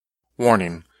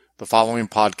Warning: the following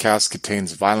podcast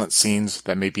contains violent scenes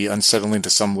that may be unsettling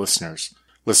to some listeners.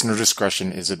 Listener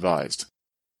discretion is advised.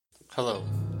 Hello,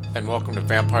 and welcome to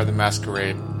Vampire the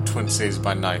Masquerade, Twin Cities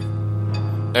by Night.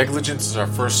 Negligence is our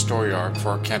first story arc for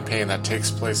our campaign that takes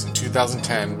place in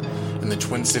 2010 in the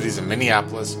Twin Cities of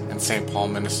Minneapolis and St. Paul,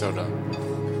 Minnesota.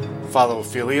 Follow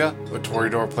Ophelia, a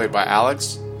Toreador played by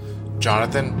Alex,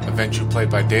 Jonathan, a Ventrue played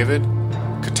by David,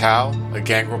 Katao, a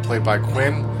Gangrel played by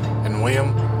Quinn, and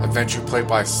William, a Ventrue played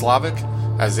by Slavic,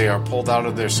 as they are pulled out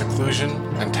of their seclusion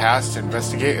and tasked to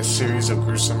investigate a series of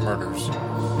gruesome murders.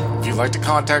 If you'd like to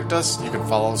contact us, you can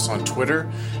follow us on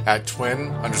Twitter at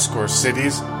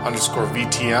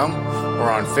twin_cities_VTM or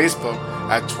on Facebook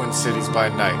at Twin Cities by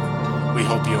Night. We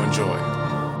hope you enjoy.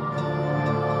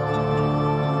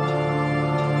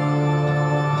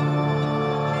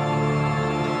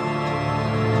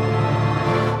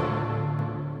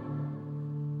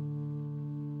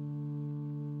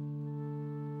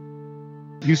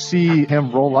 You see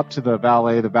him roll up to the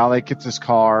valet. The valet gets his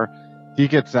car. He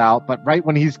gets out. But right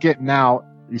when he's getting out,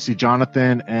 you see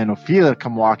Jonathan and Ophelia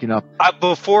come walking up.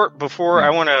 Before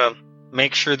I want to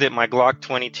make sure that my Glock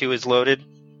 22 is loaded.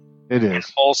 It is. And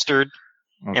holstered.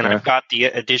 Okay. And I've got the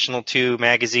additional 2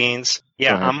 magazines.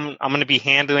 Yeah, I'm going to be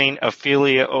handing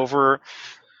Ophelia over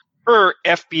her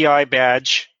FBI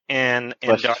badge and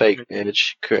fake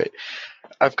badge. Great.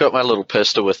 I've got my little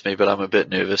pistol with me, but I'm a bit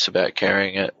nervous about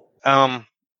carrying it.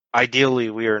 Ideally,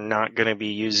 we are not going to be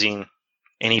using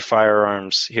any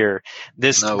firearms here.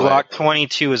 This No Glock way.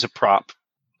 22 is a prop.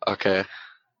 Okay.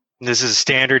 This is a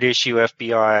standard issue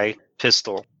FBI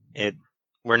pistol.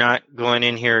 We're not going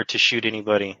in here to shoot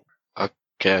anybody.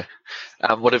 Okay.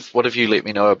 What have you let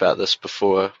me know about this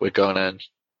before we're going in?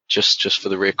 Just for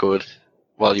the record.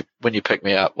 When you picked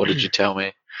me up, what did you tell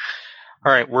me?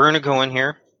 All right, we're going to go in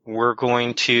here. We're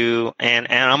going to,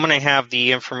 and I'm going to have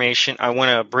the information. I want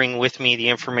to bring with me the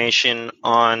information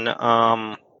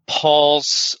on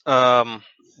Paul's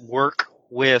work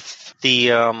with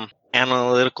the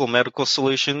analytical medical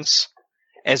solutions,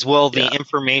 as well the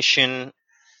information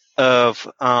of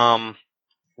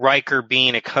Riker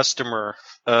being a customer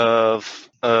of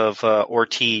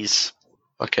Ortiz.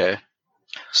 Okay.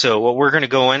 So what we're going to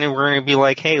go in and we're going to be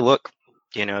like, hey, look,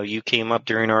 you came up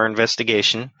during our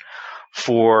investigation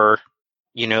for,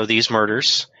 these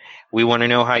murders. We want to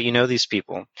know how you know these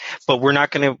people. But we're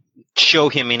not going to show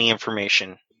him any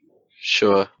information.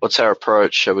 Sure. What's our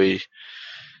approach? Are we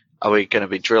going to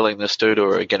be drilling this dude,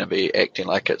 or are we going to be acting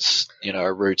like it's,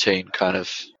 a routine kind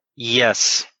of...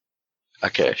 Yes.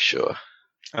 Okay, sure.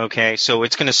 Okay, so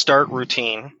it's going to start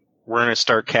routine. We're going to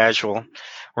start casual.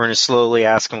 We're going to slowly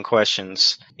ask him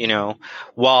questions.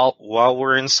 While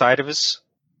we're inside of his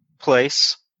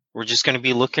place, we're just going to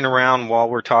be looking around while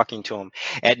we're talking to him.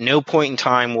 At no point in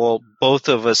time will one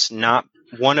of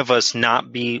us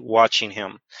not be watching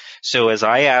him. So as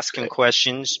I ask him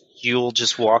questions, you'll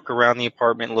just walk around the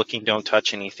apartment looking, don't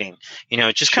touch anything.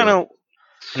 Just kind of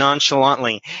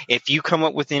nonchalantly. If you come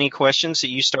up with any questions that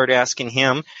you start asking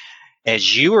him,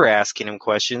 as you are asking him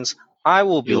questions, I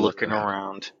will be looking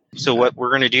around. So what we're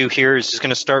going to do here is just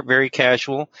going to start very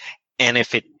casual. And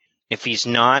if he's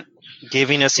not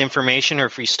giving us information, or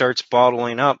if he starts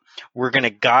bottling up, we're going to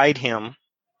guide him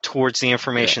towards the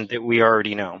information that we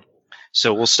already know.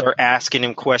 So we'll start asking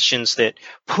him questions that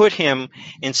put him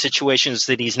in situations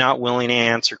that he's not willing to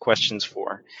answer questions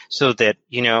for. So that,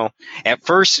 at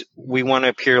first we want to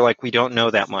appear like we don't know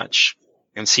that much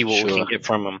and see what we can get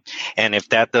from him. And if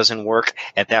that doesn't work,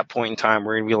 at that point in time,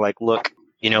 we're going to be like, look,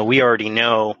 we already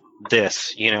know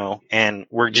this, and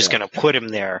we're just going to put him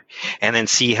there and then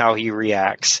see how he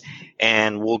reacts,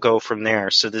 and we'll go from there.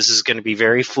 So this is going to be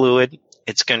very fluid.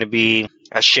 It's going to be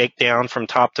a shakedown from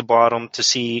top to bottom to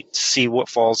see what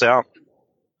falls out.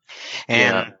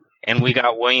 And we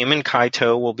got William and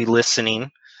Kaito will be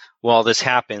listening while this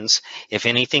happens. If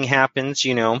anything happens,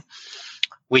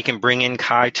 we can bring in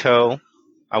Kaito.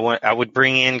 I would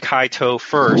bring in Kaito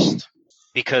first,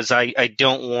 because I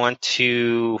don't want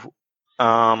to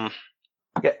I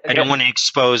don't want to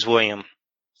expose William.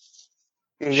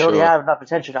 You already have enough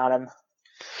attention on him.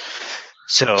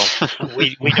 So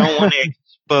we don't want to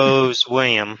expose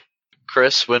William.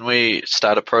 Chris, when we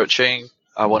start approaching,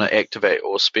 I want to activate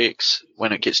all specs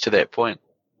when it gets to that point.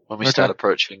 When we start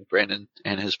approaching Brandon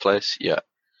and his place,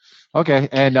 Okay,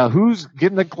 and who's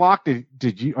getting the Glock?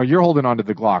 Did you? Or you're holding onto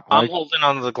the Glock, right? I'm holding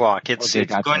onto the Glock. It's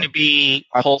going to be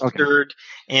holstered,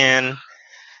 and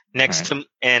next to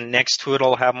it,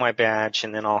 I'll have my badge,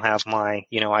 and then I'll have my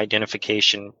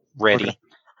identification ready.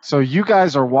 So you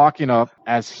guys are walking up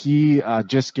as he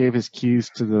just gave his keys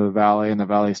to the valet, and the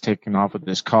valet's taking off with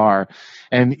his car.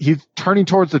 And he's turning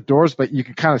towards the doors, but you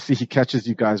can kind of see he catches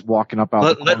you guys walking up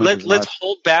out the corner. Let's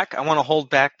hold back. I want to hold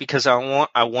back because I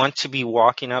want to be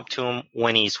walking up to him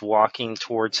when he's walking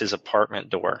towards his apartment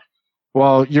door.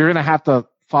 Well, you're going to have to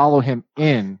follow him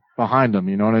in behind him,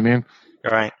 you know what I mean?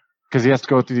 All right. Because he has to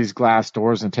go through these glass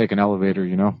doors and take an elevator,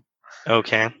 you know?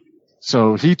 Okay.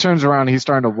 So he turns around and he's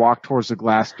starting to walk towards the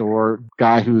glass door.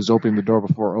 Guy who's opening the door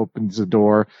before opens the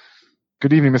door.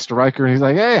 Good evening, Mr. Riker. And he's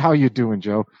like, hey, how you doing,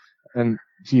 Joe? And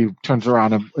he turns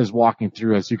around and is walking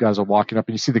through as you guys are walking up.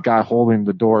 And you see the guy holding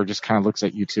the door just kind of looks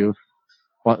at you two.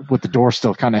 But with the door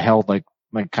still kind of held like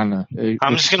kind of.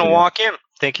 I'm just going to walk in.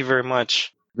 Thank you very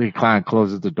much. The client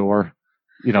closes the door.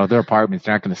 You know, their apartments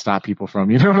are not going to stop people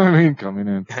from, you know what I mean, coming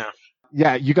in.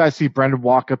 Yeah, you guys see Brendan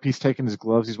walk up. He's taking his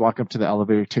gloves. He's walking up to the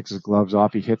elevator. He takes his gloves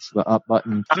off. He hits the up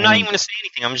button. I'm not even going to say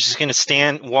anything. I'm just going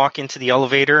to walk into the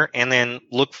elevator, and then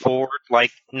look forward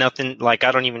like nothing, like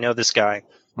I don't even know this guy.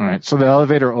 All right. So the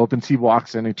elevator opens. He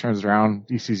walks in. He turns around.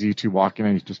 He sees you two walking,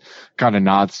 and he just kind of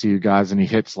nods to you guys, and he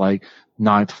hits like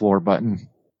 9th floor button.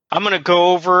 I'm going to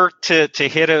go over to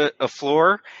hit a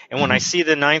floor, and when I see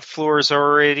the 9th floor has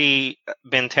already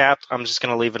been tapped, I'm just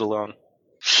going to leave it alone.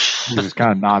 He just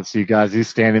kind of nods to you guys. He's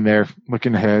standing there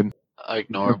looking ahead. I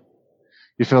ignore him.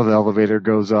 You feel the elevator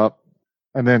goes up,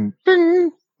 and then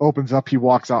ding, opens up. He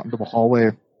walks out into the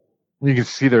hallway. You can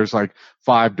see there's like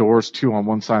 5 doors, 2 on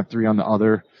one side, 3 on the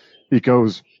other. He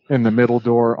goes in the middle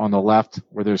door on the left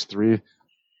where there's 3,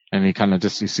 and he kind of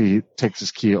just, you see, he takes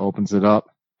his key, opens it up.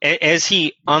 As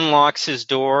he unlocks his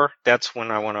door, that's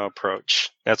when I want to approach.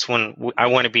 That's when I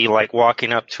want to be like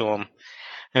walking up to him. And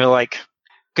they're like,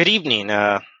 good evening.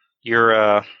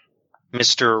 You're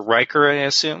Mr. Riker, I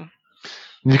assume?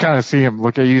 And you kind of see him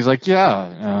look at you. He's like,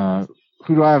 yeah,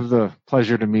 who do I have the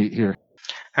pleasure to meet here?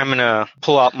 I'm going to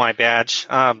pull out my badge.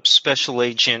 Special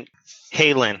Agent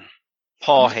Halen.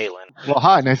 Paul Halen. Well,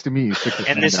 hi, nice to meet you.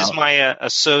 And this is my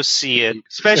associate,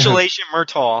 Special Agent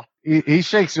Murtaugh. He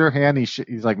shakes your hand.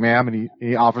 He's like, ma'am, and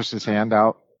he offers his hand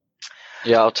out.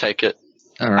 Yeah, I'll take it.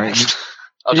 All right.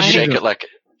 I'll just shake it like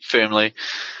firmly.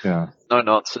 Yeah. No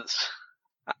nonsense.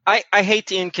 I hate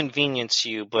to inconvenience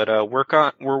you, but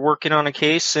we're working on a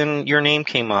case, and your name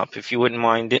came up. If you wouldn't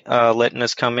mind letting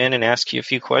us come in and ask you a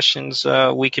few questions,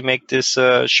 we can make this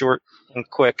short and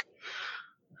quick.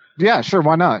 Yeah, sure,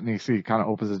 why not? And you see he kind of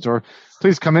opens the door.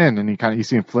 Please come in. And you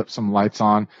see him flip some lights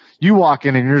on. You walk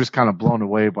in and you're just kind of blown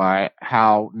away by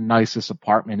how nice this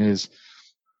apartment is.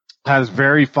 Has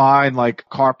very fine like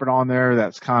carpet on there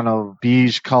that's kind of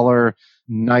beige color,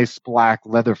 nice black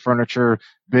leather furniture,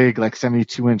 big like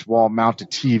 72-inch wall mounted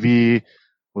TV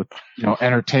with, you know,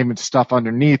 entertainment stuff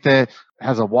underneath it.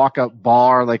 Has a walk-up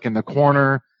bar like in the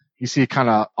corner. You see kind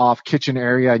of off kitchen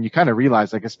area, and you kind of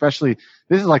realize, like, especially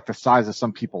this is like the size of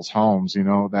some people's homes, you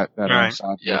know, that right.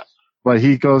 Yeah. But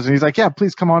he goes and he's like, yeah,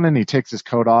 please come on in. He takes his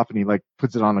coat off and he like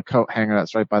puts it on a coat hanger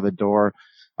that's right by the door.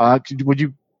 Would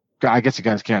you? I guess you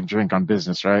guys can't drink on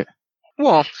business, right?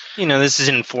 Well, you know, this is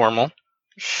informal.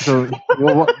 So,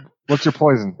 what's your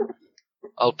poison?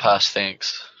 I'll pass,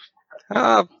 thanks.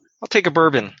 I'll take a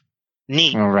bourbon.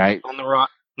 Neat. All right. On the rock.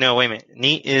 No, wait a minute.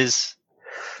 Neat is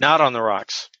not on the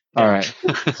rocks. All right.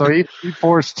 So he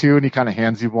pours 2 and he kind of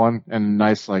hands you one and a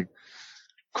nice like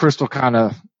crystal kind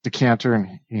of decanter,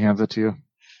 and he hands it to you.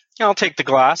 Yeah, I'll take the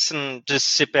glass and just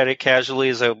sip at it casually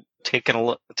as I take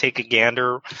a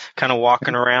gander, kind of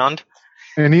walking around.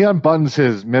 And he unbuttons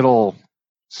his middle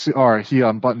suit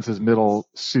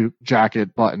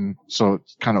jacket button, so it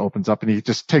kind of opens up, and he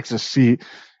just takes a seat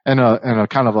in a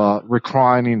kind of a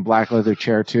reclining black leather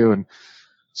chair too, and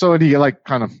so he like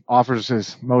kind of offers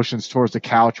his motions towards the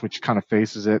couch, which kind of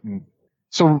faces it. And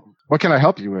so, what can I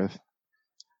help you with?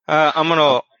 I'm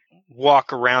gonna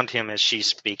walk around him as she's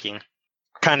speaking,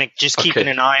 kind of just keeping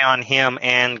an eye on him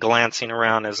and glancing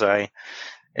around as I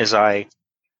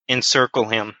encircle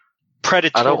him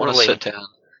predatorily. I don't want to sit down.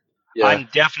 Yeah. I'm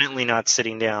definitely not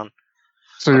sitting down.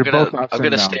 So you're both not I'm sitting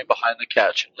gonna down. stand behind the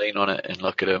couch and lean on it and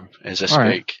look at him as I speak.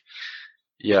 Right.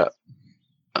 Yeah.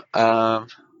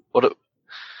 What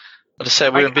to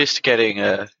say? We're investigating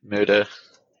a murder.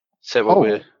 Is that what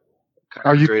we're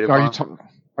Are agreed upon?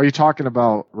 you talking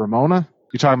about Ramona?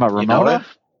 You talking about You know Ramona?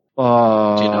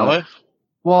 her? Do you know her?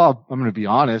 Well, I'm going to be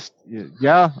honest.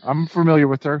 Yeah, I'm familiar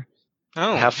with her.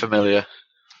 Oh, How familiar?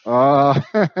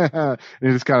 And he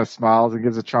just kind of smiles and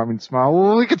gives a charming smile.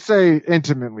 Well, we could say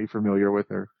intimately familiar with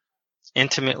her.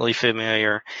 intimately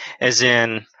familiar, as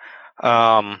in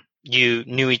you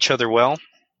knew each other well?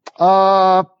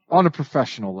 On a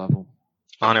professional level.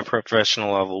 on a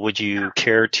professional level. Would you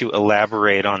care to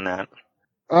elaborate on that?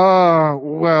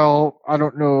 Well, I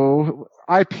don't know.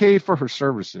 I paid for her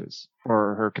services,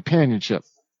 for her companionship.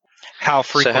 How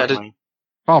frequently?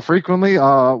 How frequently?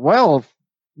 Well,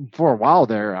 for a while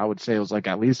there, I would say it was like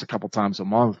at least a couple times a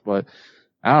month, but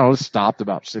I don't know, it stopped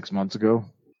about 6 months ago.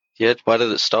 Yeah, why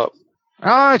did it stop?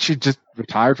 She just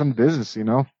retired from the business, you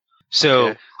know. So,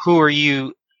 Okay. who are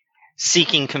you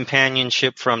seeking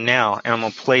companionship from now? And I'm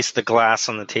going to place the glass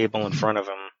on the table in front of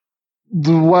him.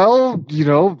 Well, you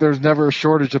know, there's never a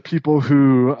shortage of people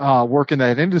who work in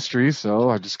that industry, so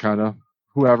I just kind of,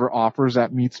 whoever offers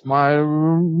that meets my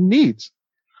needs.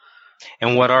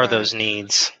 And what are those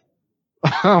needs?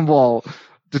 Well,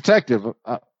 detective,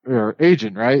 or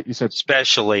agent, right? You said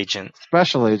Special agent.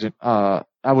 special agent.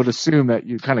 I would assume that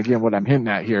you kind of get what I'm hinting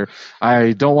at here.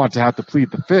 I don't want to have to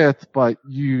plead the fifth, but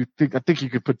I think you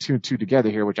could put two and two together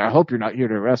here, which I hope you're not here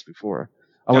to arrest me for.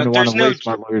 I wouldn't want to waste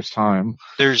my lawyer's time.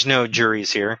 There's no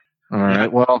juries here. All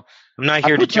right. Well, I'm not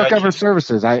here to judge. Cover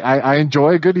services. I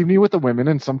enjoy a good evening with the women,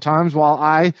 and sometimes while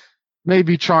I may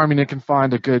be charming and can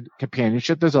find a good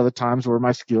companionship, there's other times where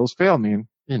my skills fail me. And,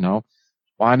 you know,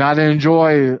 why not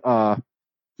enjoy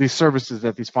these services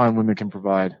that these fine women can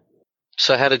provide?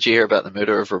 So how did you hear about the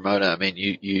murder of Ramona? I mean,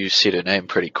 you said her name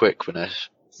pretty quick when I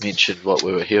mentioned what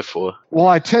we were here for. Well,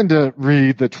 I tend to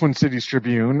read the Twin Cities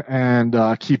Tribune and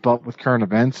keep up with current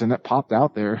events, and it popped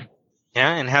out there.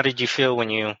 Yeah, and how did you feel when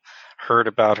you heard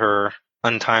about her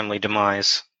untimely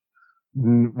demise?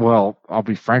 Well, I'll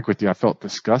be frank with you. I felt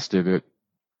disgusted. It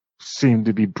seemed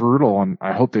to be brutal, and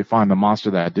I hope they find the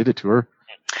monster that did it to her.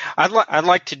 I'd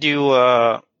like to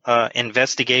do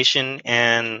investigation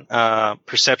and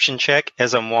perception check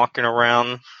as I'm walking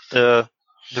around the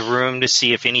room to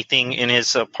see if anything in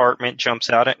his apartment jumps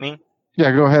out at me.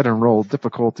 Yeah, go ahead and roll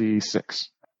difficulty 6.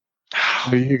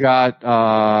 So you got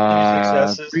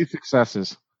 3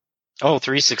 successes. Oh,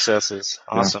 3 successes.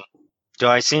 Awesome. Yeah. Do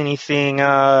I see anything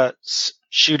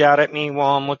shoot out at me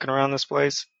while I'm looking around this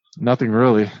place? Nothing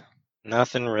really.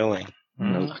 Nothing really.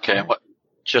 Mm-hmm. Okay.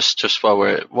 Just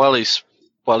while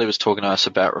he was talking to us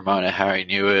about Ramona, how he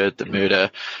knew her, the murder,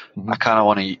 I kind of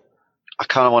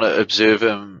want to observe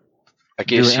him. I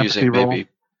guess using maybe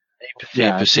empathy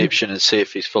and perception and see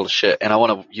if he's full of shit. And I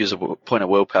want to use a point of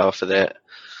willpower for that.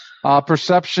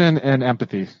 Perception and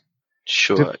empathy.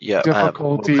 Sure. Yeah.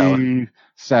 Difficulty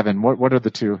 7. What are the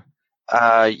 2?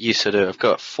 Yes, I do. I've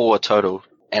got 4 total,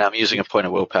 and I'm using a point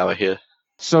of willpower here.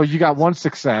 So you got 1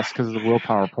 success because of the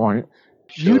willpower point.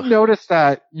 Sure. You noticed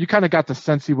that you kind of got the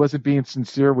sense he wasn't being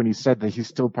sincere when he said that he's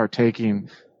still partaking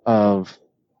of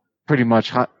pretty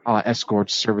much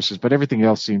escort services, but everything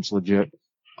else seems legit.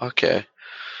 Okay.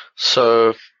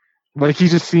 So, like, he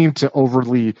just seemed to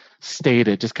overly state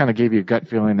it, just kind of gave you a gut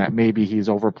feeling that maybe he's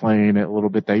overplaying it a little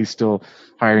bit, that he's still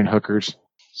hiring hookers.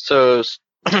 So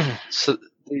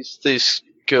these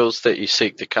girls that you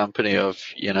seek the company of,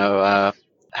 you know,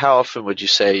 how often would you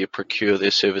say you procure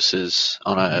their services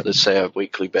on let's say, a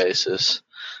weekly basis?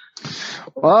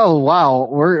 Oh,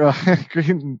 wow.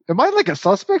 Am I like a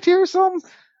suspect here or something?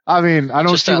 I mean, I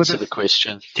don't just answer the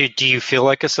question. Do you feel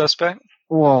like a suspect?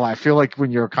 Well, I feel like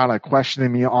when you're kind of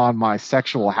questioning me on my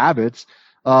sexual habits,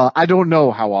 I don't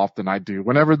know how often I do.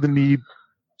 Whenever the need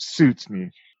suits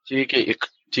me. Do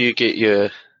you get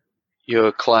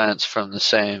your clients from the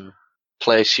same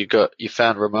place you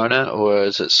found Ramona, or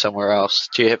is it somewhere else?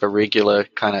 Do you have a regular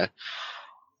kind of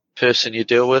person you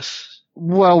deal with?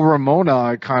 Well,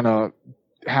 Ramona kind of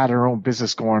had her own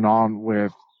business going on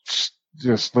with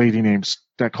this lady named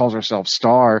that calls herself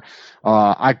Star.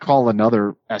 I call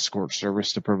another escort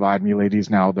service to provide me ladies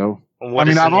now, though. What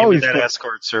is the name of that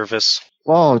escort service?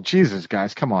 Oh, Jesus,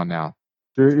 guys, come on now.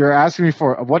 You're asking me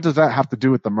for what does that have to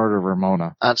do with the murder of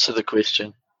Ramona? Answer the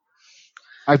question.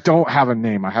 I don't have a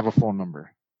name. I have a phone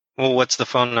number. Well, what's the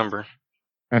phone number?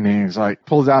 And he's like,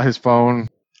 pulls out his phone.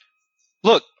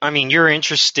 Look, I mean, you're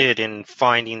interested in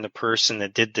finding the person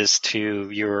that did this to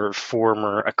your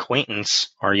former acquaintance,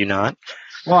 are you not?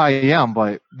 Well, I am,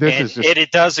 but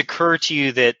it does occur to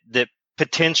you that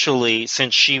potentially,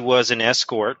 since she was an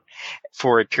escort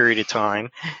for a period of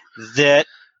time, that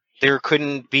there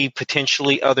couldn't be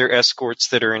potentially other escorts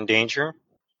that are in danger?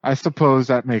 I suppose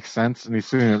that makes sense. And he's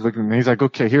sitting there looking at me. He's like,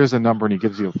 okay, here's a number, and he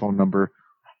gives you a phone number.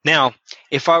 Now,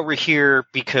 if I were here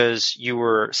because you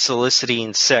were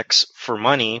soliciting sex for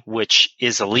money, which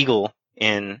is illegal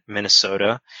in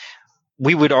Minnesota,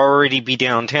 we would already be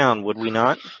downtown, would we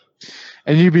not?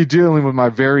 And you'd be dealing with my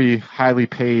very highly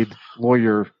paid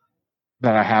lawyer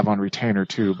that I have on retainer,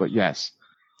 too, but yes.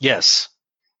 Yes.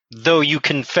 Though you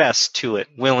confess to it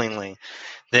willingly,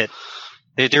 that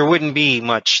there wouldn't be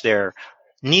much there.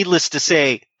 needless to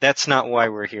say, that's not why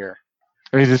we're here.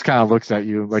 And he just kind of looks at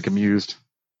you like amused.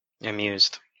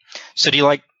 Amused. So do you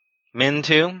like men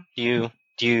too? Do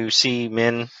you see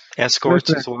men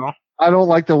escorts as well? I don't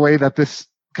like the way that this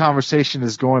conversation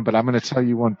is going, but I'm going to tell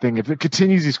you one thing. If it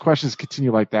continues, these questions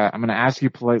continue like that, I'm going to ask you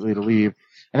politely to leave,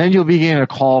 and then you'll be getting a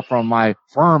call from my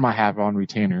firm I have on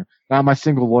retainer, not my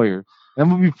single lawyer. Then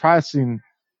we'll be pressing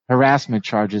harassment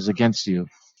charges against you.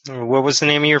 What was the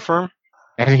name of your firm?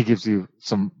 And he gives you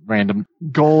some random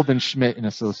Golden Schmidt and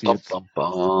Associates.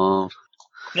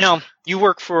 Now, you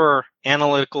work for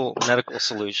Analytical Medical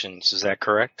Solutions, is that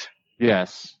correct?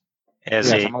 Yes.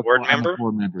 As a board member? I'm a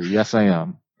board member. Yes, I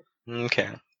am. Okay.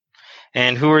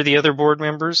 And who are the other board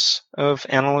members of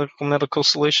Analytical Medical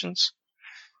Solutions?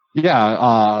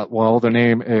 Yeah, well, their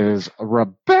name is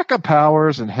Rebecca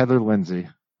Powers and Heather Lindsay.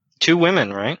 2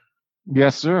 women, right?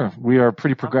 Yes, sir. We are a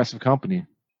pretty progressive company.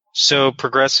 So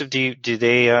progressive, do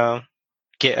they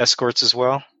get escorts as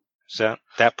well? Is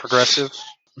that progressive?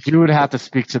 You would have to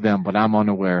speak to them, but I'm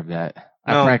unaware of that.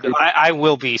 No, I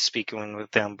will be speaking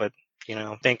with them, but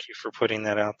thank you for putting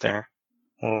that out there.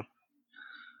 We'll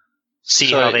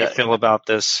see how they feel about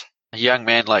this. A young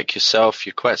man like yourself,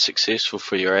 you're quite successful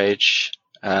for your age.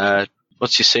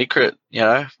 What's your secret?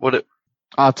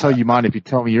 I'll tell you mine if you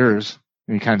tell me yours.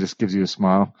 And he kind of just gives you a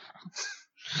smile.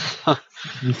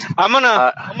 I'm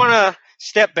gonna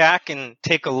step back and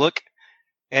take a look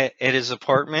at his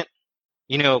apartment.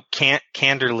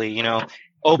 Candorly,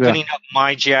 opening up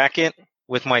my jacket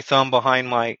with my thumb behind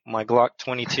my Glock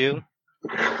 22.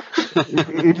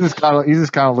 he's just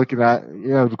kind of looking at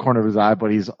the corner of his eye,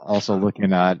 but he's also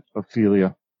looking at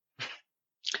Ophelia.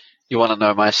 You want to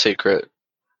know my secret?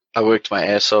 I worked my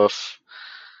ass off.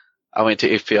 I went to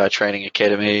FBI Training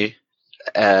Academy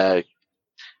as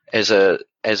a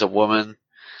woman,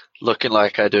 looking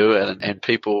like I do, and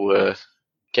people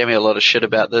gave me a lot of shit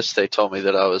about this. They told me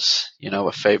that I was,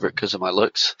 a favorite because of my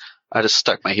looks. I just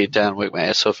stuck my head down, worked my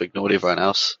ass off, ignored everyone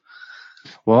else.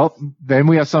 Well, then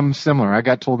we have something similar. I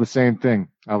got told the same thing.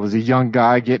 I was a young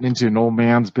guy getting into an old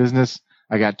man's business.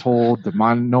 I got told to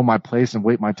know my place and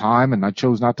wait my time, and I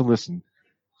chose not to listen.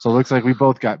 So it looks like we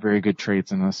both got very good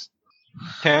traits in us.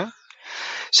 Okay.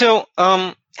 So,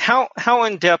 how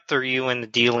in depth are you in the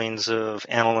dealings of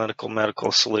Analytical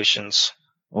Medical Solutions?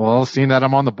 Well, seeing that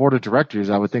I'm on the board of directors,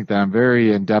 I would think that I'm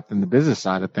very in depth in the business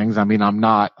side of things. I mean, I'm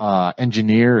not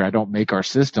engineer. I don't make our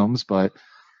systems, but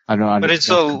I know. But it's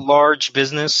a large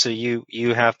business, so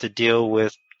you have to deal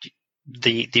with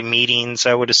the meetings,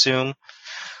 I would assume.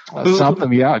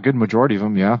 Something, yeah, a good majority of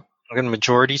them, yeah. A good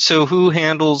majority. So who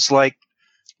handles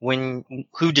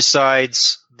who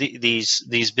decides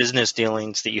these business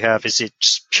dealings that you have? Is it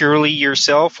purely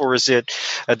yourself, or is it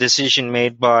a decision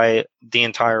made by the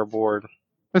entire board?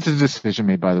 It's a decision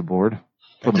made by the board,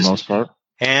 for the most part.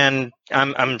 And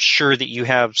I'm sure that you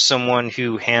have someone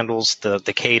who handles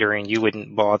the catering. You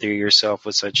wouldn't bother yourself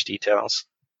with such details.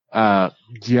 Yeah,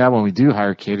 when we do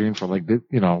hire catering for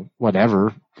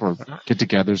whatever, for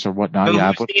get-togethers or whatnot.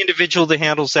 Who's the individual that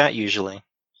handles that usually?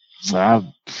 I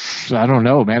don't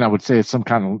know, man. I would say it's some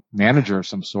kind of manager of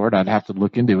some sort. I'd have to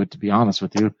look into it, to be honest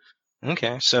with you.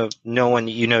 Okay, so no one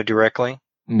you know directly?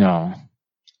 No.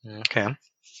 Okay.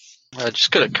 I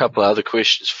just got a couple other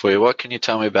questions for you. What can you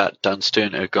tell me about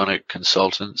Dunstern Ergonic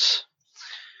Consultants?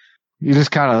 He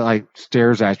just kind of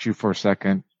stares at you for a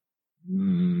second.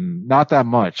 Not that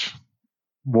much.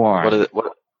 Why?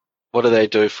 What do they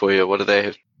do for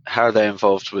you? How are they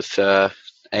involved with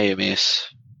AMS?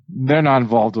 They're not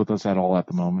involved with us at all at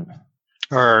the moment.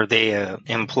 Are they an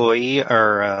employee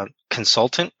or a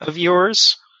consultant of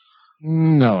yours?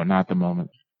 No, not at the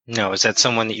moment. No, is that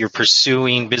someone that you're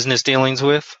pursuing business dealings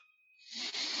with?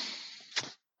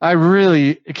 I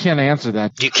really can't answer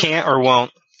that. You can't or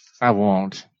won't? I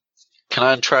won't. Can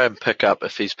I try and pick up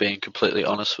if he's being completely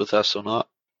honest with us or not?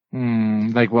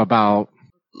 Like what about?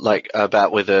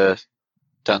 About whether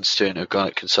Dunstern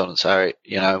Ergonic Consultants are,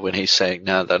 when he's saying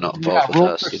no, they're not involved with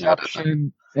us.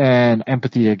 Perception and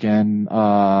empathy again.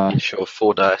 Sure,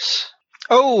 4 dice.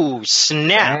 Oh,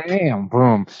 snap! Damn,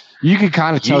 boom. You can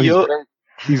kind of tell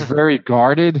he's very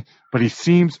guarded, but he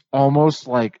seems almost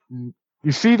like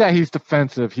you see that he's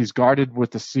defensive. He's guarded with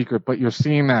the secret, but you're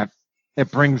seeing that it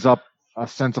brings up a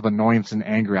sense of annoyance and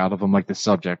anger out of him, like the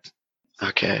subject.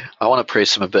 Okay, I want to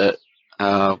press him a bit.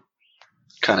 I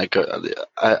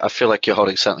feel like you're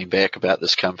holding something back about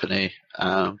this company.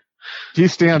 He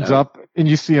stands up, and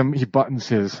you see him. He buttons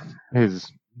his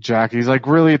jacket. He's like,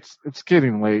 "Really, it's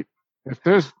getting late. If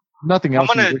there's nothing else,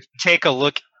 I'm gonna take a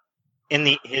look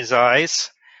in his eyes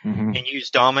and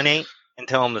use dominate and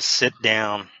tell him to sit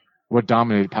down." What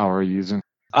dominate power are you using?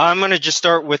 I'm going to just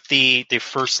start with the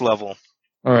first level.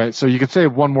 All right, so you can say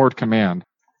one word command.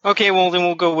 Okay, well, then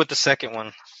we'll go with the second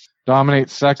one. Dominate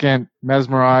second,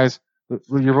 mesmerize.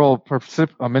 Your roll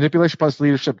manipulation plus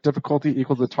leadership difficulty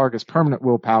equal to the target's permanent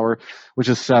willpower, which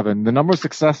is 7. The number of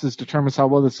successes determines how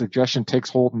well the suggestion takes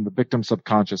hold in the victim's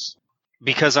subconscious.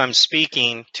 Because I'm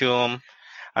speaking to him,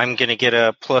 I'm going to get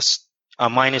a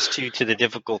 -2 to the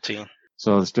difficulty.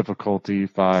 So it's difficulty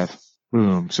 5.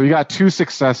 Boom. So you got 2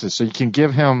 successes. So you can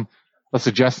give him a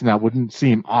suggestion that wouldn't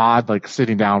seem odd, like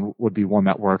sitting down would be one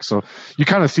that works. So you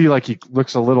kind of see like he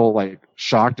looks a little like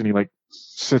shocked and he like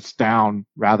sits down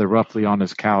rather roughly on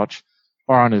his couch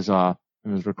or on his in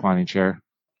his reclining chair.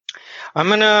 I'm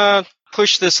going to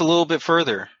push this a little bit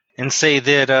further and say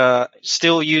that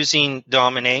still using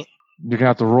dominate. You're going to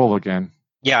have to roll again.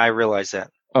 Yeah, I realize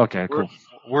that. Okay, cool.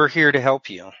 We're here to help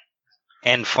you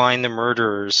and find the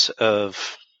murderers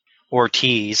of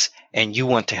Ortiz, and you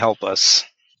want to help us.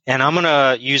 And I'm going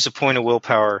to use a point of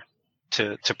willpower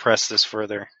to press this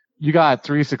further. You got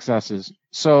 3 successes.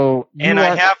 So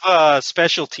I have a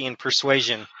specialty in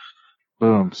persuasion.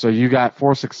 Boom. So you got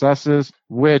 4 successes,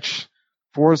 which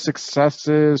 4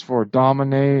 successes for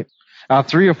dominate.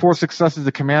 3 or 4 successes,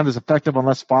 the command is effective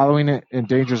unless following it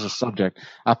endangers the subject.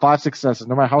 5 successes,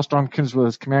 no matter how strong Kim's will,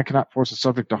 his command cannot force the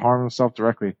subject to harm himself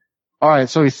directly. All right,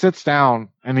 so he sits down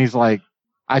and he's like,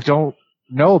 I don't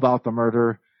know about the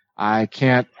murder. I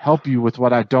can't help you with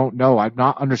what I don't know. I'm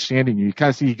not understanding you. You kind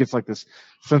of see he gets like this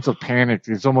sense of panic.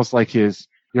 It's almost like you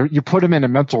put him in a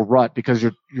mental rut because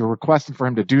you're requesting for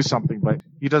him to do something, but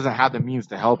he doesn't have the means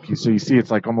to help you. So you see it's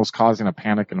like almost causing a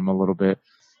panic in him a little bit.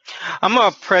 I'm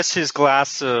going to press his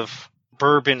glass of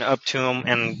bourbon up to him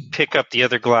and pick up the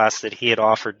other glass that he had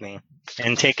offered me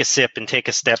and take a sip and take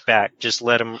a step back. Just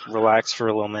let him relax for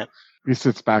a little bit. He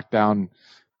sits back down.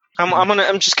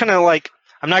 I'm just kind of like,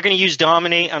 I'm not going to use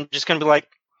dominate. I'm just going to be like,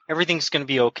 everything's going to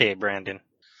be okay, Brandon.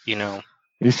 You know.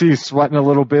 You see he's sweating a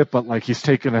little bit, but like his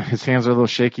hands are a little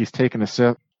shaky. He's taking a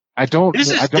sip. This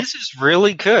is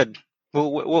really good.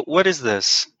 What is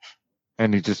this?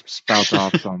 And he just spouts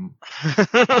off some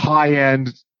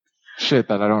high-end shit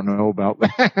that I don't know about.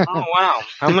 Oh, wow.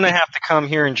 I'm going to have to come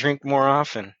here and drink more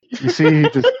often. You see,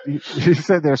 he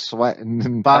said they're sweating,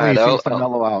 and finally he seems to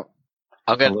mellow out.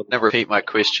 I'm going to repeat my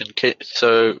question.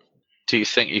 So, do you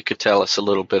think you could tell us a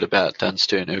little bit about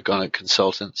Dunstern Ergonic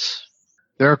Consultants?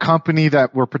 They're a company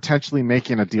that we're potentially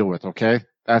making a deal with, okay?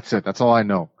 That's it. That's all I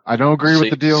know. I don't agree with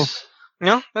the deal.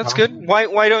 No, that's good.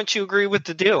 Why don't you agree with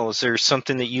the deal? Is there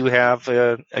something that you have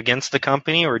against the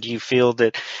company, or do you feel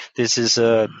that this is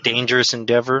a dangerous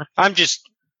endeavor? I'm just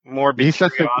morbid. He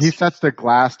sets the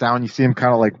glass down. You see him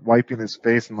kind of like wiping his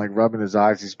face and like rubbing his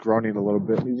eyes. He's groaning a little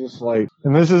bit. He's just like,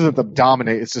 and this isn't the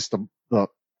dominate. It's just the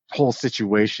whole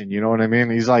situation. You know what I mean?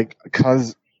 He's like,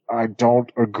 because I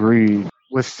don't agree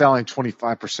with selling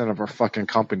 25% of our fucking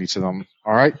company to them.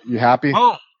 All right, you happy?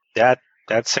 Oh,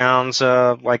 that sounds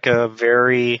like a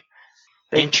very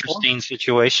interesting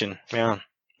situation. Yeah.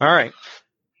 All right.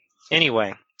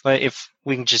 Anyway, if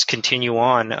we can just continue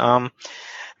on.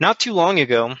 Not too long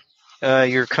ago,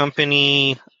 your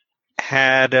company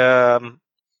had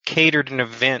catered an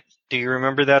event. Do you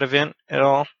remember that event at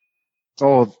all?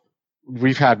 Oh,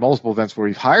 we've had multiple events where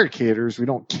we've hired caterers. We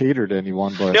don't cater to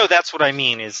anyone, but no, that's what I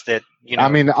mean. Is that I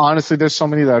mean, honestly, there's so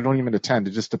many that I don't even attend.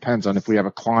 It just depends on if we have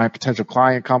a potential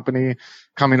client company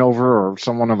coming over, or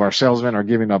someone of our salesmen are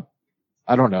giving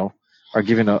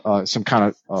some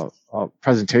kind of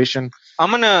presentation.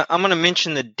 I'm gonna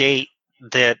mention the date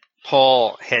that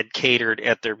Paul had catered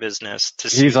at their business to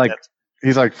see.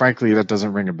 He's like, frankly, that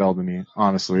doesn't ring a bell to me,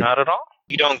 honestly. Not at all.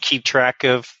 You don't keep track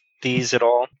of these at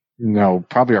all? No,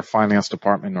 probably our finance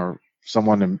department or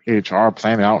someone in HR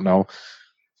planning. I don't know.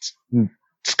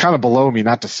 It's kind of below me,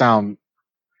 not to sound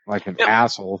like an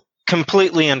asshole.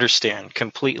 Completely understand.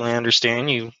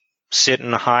 You sit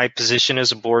in a high position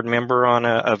as a board member on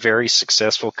a very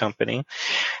successful company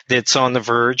that's on the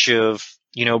verge of,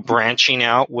 branching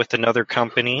out with another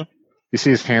company. You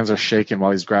see his hands are shaking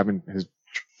while he's grabbing his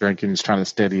drink and he's trying to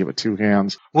steady it with 2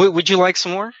 hands. Would you like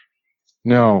some more?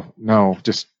 No.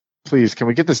 Just please, can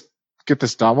we get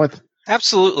this done with?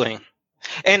 Absolutely.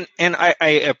 And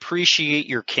I appreciate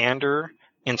your candor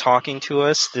in talking to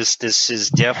us. This is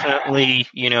definitely,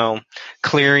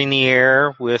 clearing the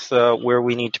air with where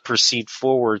we need to proceed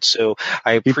forward. So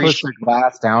I appreciate. He puts the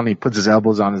glass down. He puts his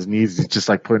elbows on his knees. He's just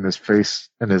like putting his face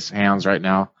in his hands right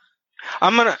now.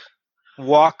 I'm gonna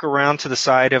walk around to the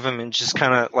side of him and just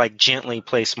kind of like gently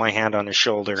place my hand on his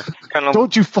shoulder.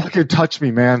 Don't you fucking touch me,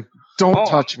 man. Don't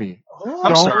touch me.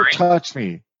 I'm sorry. Don't touch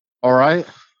me. All right?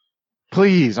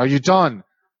 Please, are you done?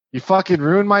 You fucking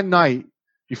ruined my night.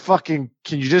 can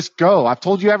you just go? I've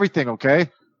told you everything, okay?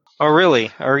 Oh,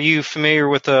 really? Are you familiar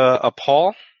with a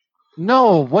Paul?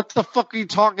 No, what the fuck are you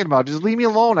talking about? Just leave me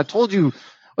alone. I told you.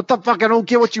 What the fuck? I don't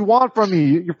get what you want from me.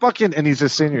 You're fucking, and he's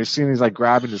just sitting here, seeing he's like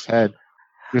grabbing his head.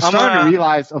 You're starting to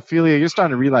realize, Ophelia, you're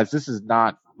starting to realize this is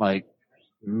not like,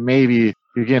 maybe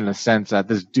you're getting a sense that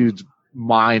this dude's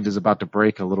mind is about to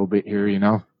break a little bit here, you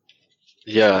know?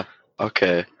 Yeah,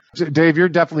 okay. Dave, you're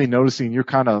definitely noticing you're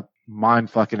kind of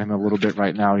mind fucking him a little bit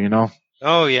right now, you know?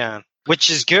 Oh, yeah. Which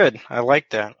is good. I like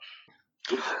that.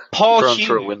 Paul Thrown Hughes.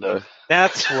 through a window.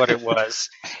 That's what it was.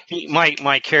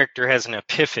 My character has an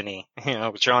epiphany. You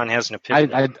know, John has an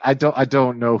epiphany. I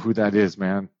don't know who that is,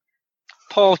 man.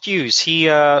 Paul Hughes. He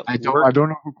I don't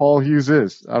know who Paul Hughes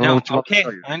is. I don't know what you want to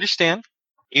tell you. I understand.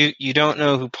 You don't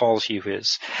know who Paul Hughes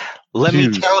is. Let me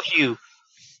tell you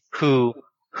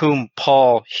whom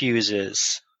Paul Hughes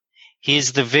is.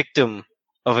 He's the victim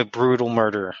of a brutal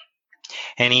murder.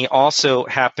 And he also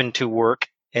happened to work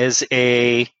as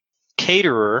a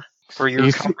caterer for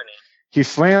your company. He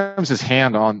slams his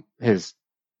hand on his,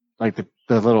 like the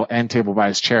little end table by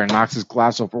his chair and knocks his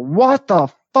glass over. What the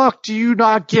fuck do you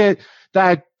not get that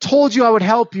I told you I would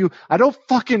help you? I don't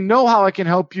fucking know how I can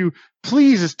help you.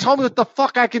 Please, just tell me what the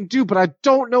fuck I can do, but I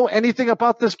don't know anything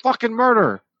about this fucking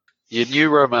murder. You knew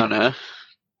Ramona.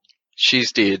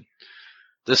 She's dead.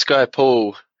 This guy,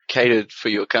 Paul, catered for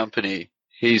your company.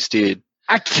 He's dead.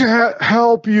 I can't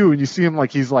help you. And you see him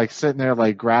like he's like sitting there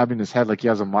like grabbing his head like he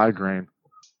has a migraine.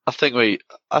 I think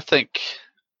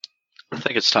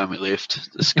it's time we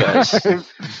left. This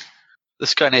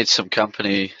guy needs some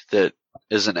company that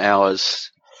isn't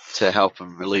ours to help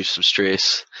him relieve some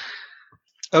stress.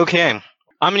 Okay.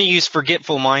 I'm going to use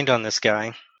Forgetful Mind on this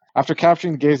guy. After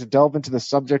capturing the gaze to delve into the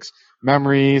subject's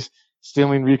memories,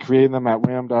 stealing, recreating them at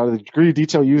whim, the degree of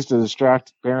detail used to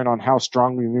distract bearing on how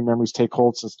strongly new memories take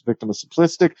hold since the victim is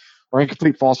simplistic or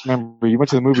incomplete false memory. You went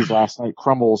to the movies last night,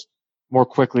 crumbles more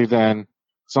quickly than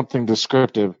something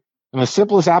descriptive. And the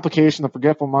simplest application of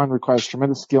Forgetful Mind requires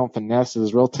tremendous skill and finesse. It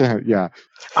is relative. Yeah.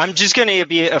 I'm just going to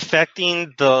be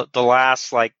affecting the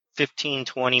last like 15,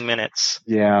 20 minutes.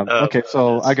 Yeah. Okay.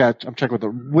 So I'm checking with the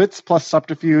wits plus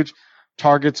subterfuge,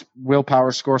 targets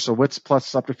willpower score. So wits plus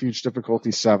subterfuge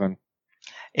difficulty 7.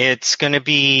 It's going to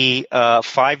be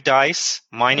 5 dice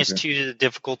minus 2 to the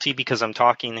difficulty because I'm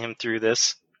talking him through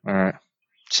this. All right.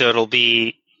 So it'll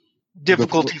be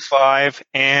difficulty 5,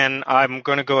 and I'm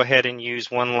going to go ahead and use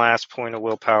one last point of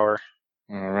willpower.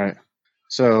 All right.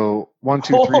 So 1,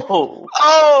 2, 3.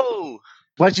 Oh!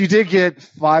 But you did get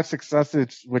 5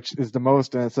 successes, which is the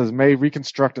most, and it says may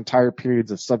reconstruct entire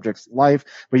periods of subject's life.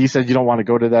 But you said you don't want to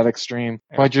go to that extreme.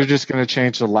 But you're just going to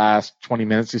change the last 20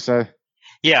 minutes, you say?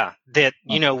 Yeah, that,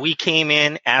 we came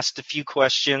in, asked a few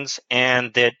questions,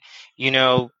 and that,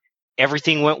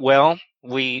 everything went well.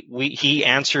 He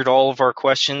answered all of our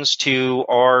questions to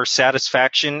our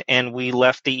satisfaction, and we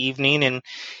left the evening, and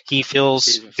he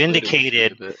feels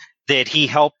vindicated that he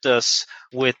helped us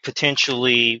with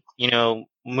potentially,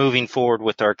 moving forward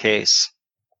with our case.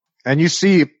 And you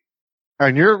see,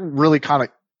 and you're really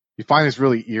you find this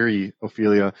really eerie,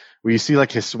 Ophelia, where you see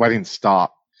like his sweating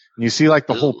stop. And you see like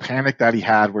the whole panic that he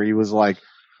had where he was like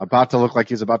about to look like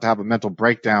he was about to have a mental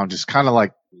breakdown, just kind of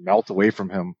like melt away from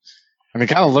him. And he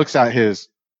kind of looks at his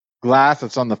glass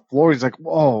that's on the floor. He's like,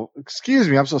 whoa, excuse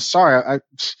me. I'm so sorry.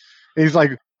 He's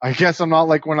like, I guess I'm not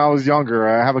like when I was younger.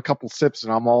 I have a couple sips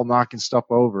and I'm all knocking stuff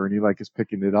over. And he like is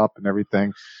picking it up and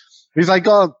everything. He's like,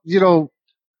 well,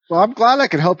 I'm glad I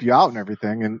could help you out and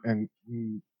everything.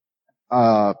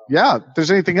 Yeah, if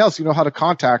there's anything else, you know how to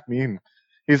contact me. And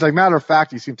he's like, matter of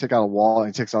fact, you see him take out a wallet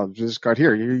and he takes out a business card.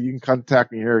 Here, you can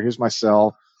contact me here. Here's my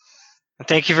cell.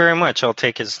 Thank you very much. I'll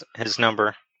take his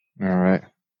number. All right.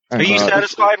 Are you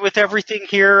satisfied with everything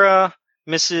here,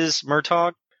 Mrs.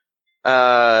 Murtaugh?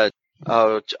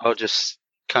 I'll just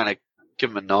kind of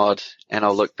give him a nod, and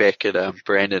I'll look back at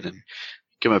Brandon and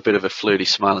give him a bit of a flirty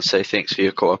smile and say thanks for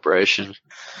your cooperation.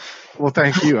 Well,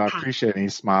 thank you. I appreciate it. He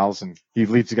smiles, and he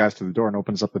leads you guys to the door and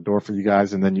opens up the door for you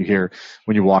guys, and then you hear,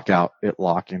 when you walk out, it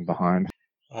locking behind.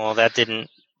 Well, that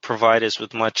didn't provide us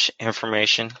with much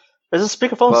information. Is the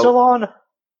speakerphone still on?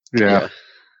 Yeah.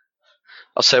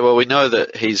 I'll say, well, we know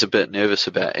that he's a bit nervous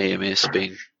about EMS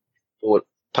being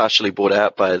partially bought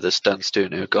out by this Dunstone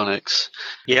Ergonics.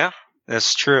 Yeah,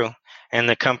 that's true. And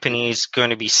the company's going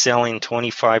to be selling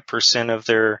 25% of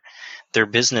their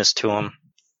business to him.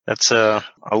 That's a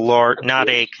large, not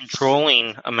a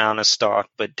controlling amount of stock,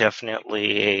 but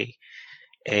definitely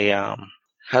a.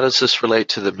 How does this relate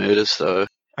to the murders, though?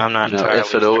 I'm not entirely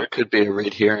if at all, it could be a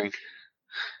red herring.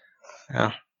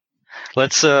 Yeah.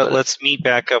 Let's meet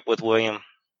back up with William.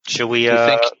 Shall we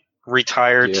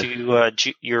retire to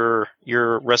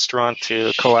your restaurant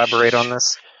to collaborate on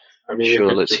this? I mean,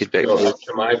 sure, let's head back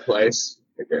to my place,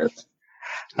 I guess.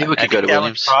 Yeah, we could go to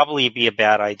Williams. That would probably be a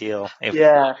bad idea. If we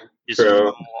just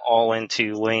go all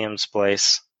into Williams'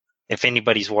 place. If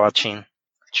anybody's watching.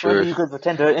 True. Well, you could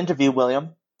pretend to interview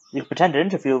William.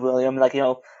 Like,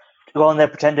 go in there,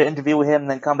 pretend to interview with him,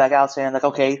 and then come back out saying, like,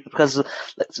 okay, because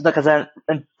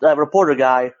that reporter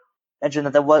guy mentioned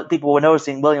that what people were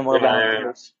noticing William were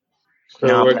about.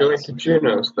 So we're going to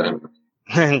Juno's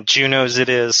then. Juno's it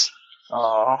is.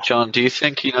 Aww. John, do you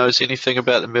think he knows anything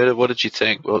about the murder? What did you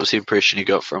think? What was the impression you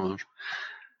got from him?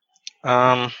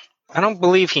 I don't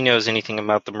believe he knows anything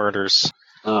about the murders.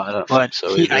 No, I don't think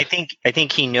so either. I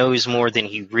think he knows more than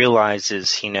he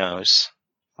realizes he knows.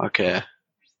 Okay.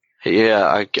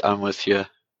 Yeah, I'm with you.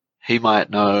 He might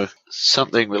know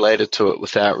something related to it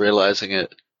without realizing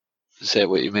it. Is that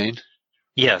what you mean?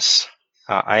 Yes.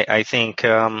 I think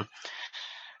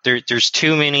there's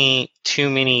too many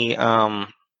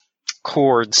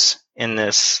chords in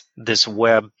this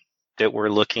web that we're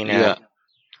looking at. Yeah.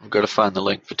 I've got to find the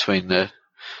link between the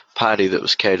party that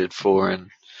was catered for and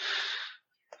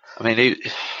I mean,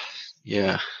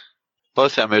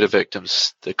 both our murder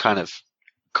victims, the kind of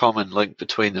common link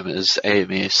between them is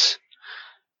AMS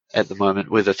at the moment,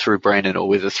 whether through Brandon or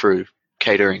whether through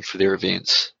catering for their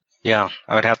events. Yeah,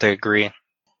 I would have to agree.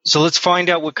 So let's find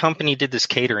out what company did this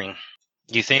catering.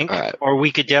 Do you think? Right. Or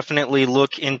we could definitely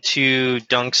look into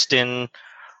Dunstan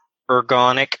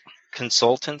Ergonic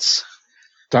Consultants.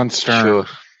 Dunstern.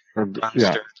 Sure.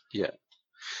 Dunster. Yeah.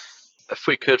 If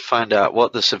we could find out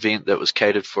what this event that was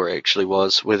catered for actually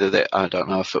was, whether that, I don't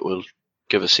know if it will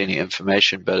give us any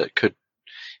information, but it could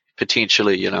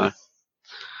potentially,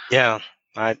 Yeah,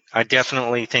 I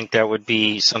definitely think that would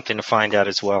be something to find out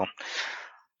as well.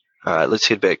 All right, let's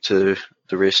head back to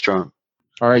the restaurant.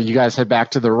 All right, you guys head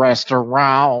back to the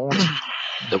restaurant.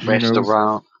 The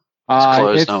restaurant. It's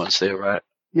closed. No one's there, right?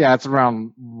 Yeah, it's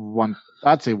around 1.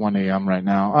 I'd say 1 a.m. right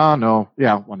now. Oh no,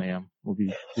 yeah, 1 a.m.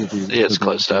 Yeah, it's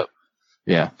closed up.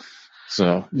 Yeah.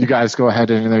 So you guys go ahead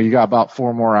and you got about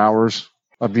 4 more hours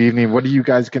of the evening. What are you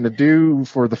guys going to do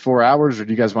for the 4 hours, or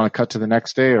do you guys want to cut to the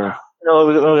next day? Or no,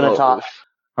 we're going to talk.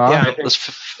 Yeah, let's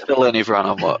fill in everyone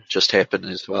on what just happened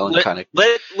as well, and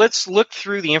let's look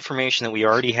through the information that we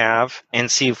already have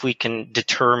and see if we can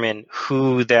determine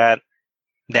who that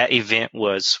event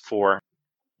was for.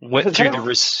 What through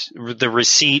the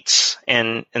receipts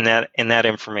and that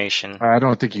information. I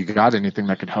don't think you got anything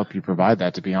that could help you provide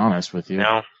that. To be honest with you,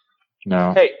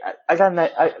 no. Hey, I got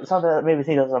something that made me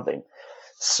think of something.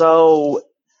 So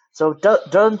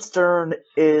Dunstern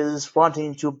is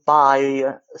wanting to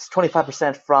buy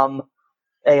 25% from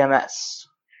AMS.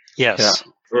 Yes.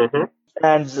 Yeah. Mm-hmm.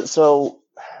 And so,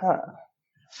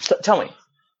 tell me,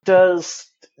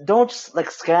 don't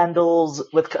scandals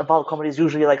with involved companies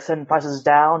usually send prices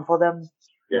down for them?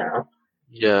 Yeah.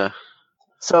 Yeah.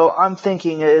 So I'm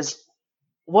thinking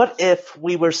what if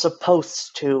we were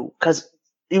supposed to? Because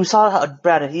you saw how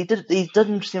Brandon, he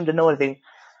didn't seem to know anything.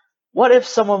 What if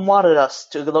someone wanted us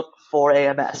to look for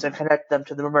AMS and connect them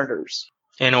to the murders?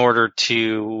 In order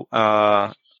to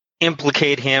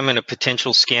implicate him in a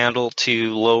potential scandal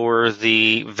to lower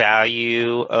the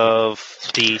value of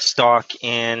the stock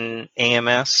in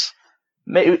AMS?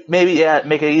 Maybe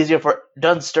make it easier for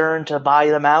Dunstern to buy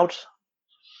them out.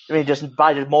 I mean, just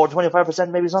buy more,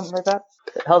 25%, maybe something like that.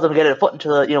 Help them get a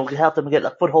help them get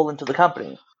a foothold into the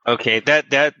company. Okay,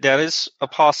 that is a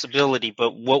possibility,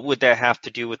 but what would that have to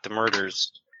do with the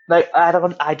murders? I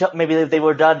don't. Maybe they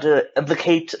were done to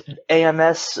implicate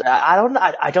AMS. I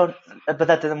don't. But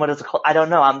that isn't what it's called. I don't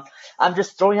know. I'm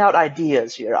just throwing out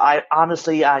ideas here. I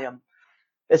am.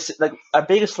 It's our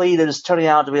biggest lead is turning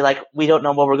out to be we don't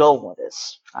know where we're going with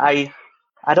this. I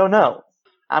don't know.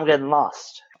 I'm getting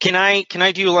lost. Can I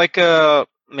do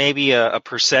maybe a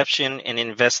perception and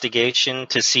investigation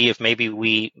to see if maybe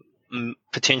we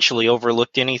potentially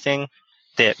overlooked anything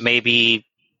that maybe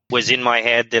was in my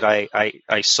head that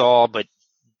I saw but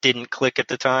didn't click at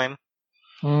the time?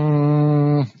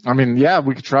 I mean, yeah,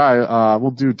 we could try.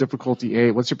 We'll do difficulty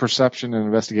 8. What's your perception and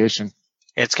investigation?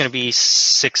 It's going to be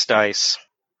 6 dice.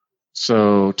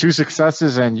 So 2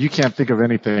 successes, and you can't think of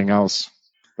anything else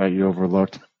that you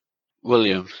overlooked.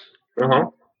 William. Uh-huh.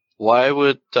 Why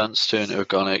would Dunstan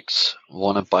Ergonics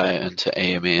want to buy into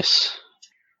AMS?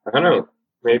 I don't know.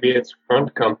 Maybe it's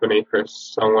front company for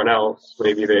someone else.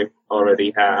 Maybe they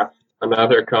already have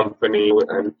another company,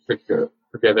 and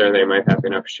together they might have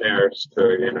enough shares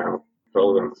to,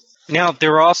 control them. Now,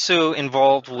 they're also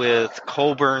involved with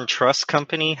Colburn Trust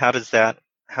Company. How does that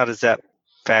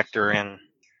factor in?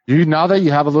 Now that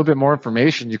you have a little bit more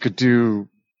information, you could do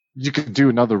You could do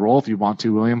another roll if you want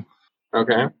to, William.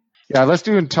 Okay. Yeah, let's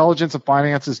do intelligence and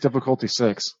finances difficulty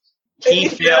 6. He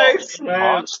failed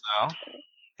botch, though.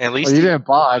 At least he didn't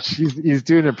botch. He's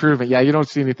doing improvement. Yeah, you don't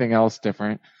see anything else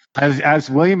different. As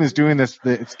William is doing this,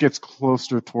 it gets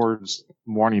closer towards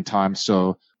morning time,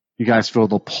 so you guys feel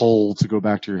the pull to go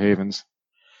back to your havens.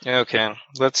 Okay,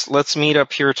 let's meet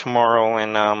up here tomorrow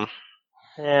and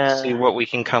see what we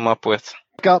can come up with.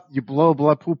 Wake up, you blow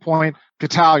blood pool point.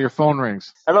 Katao, your phone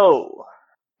rings. Hello.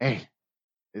 Hey,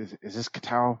 is this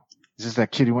Katao? Is this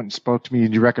that kid who went and spoke to me?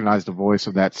 And you recognize the voice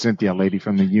of that Cynthia lady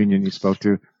from the union you spoke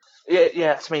to?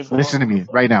 Yeah, it's me. Listen to me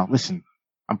right now. Listen,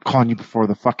 I'm calling you before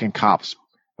the fucking cops.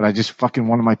 But I just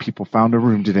one of my people found a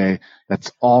room today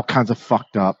that's all kinds of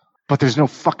fucked up. But there's no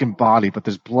fucking body, but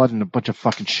there's blood and a bunch of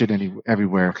fucking shit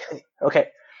everywhere. Okay.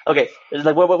 It's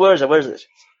like, where is it? Where is it?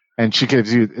 And she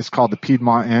gives you, it's called the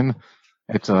Piedmont Inn.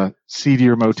 It's a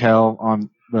seedier motel on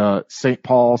the St.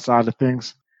 Paul side of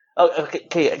things. Oh,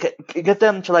 okay. Get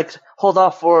them to hold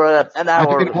off for an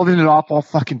hour. I've been holding it off all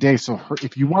fucking day. So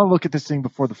if you want to look at this thing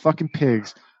before the fucking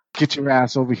pigs, get your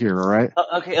ass over here, all right?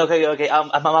 Okay. I'm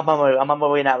on my way. I'm on my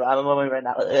way now. I'm on my way right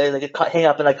now. Hang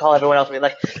up and call everyone else. And be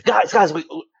like, guys, there's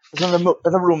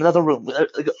another room.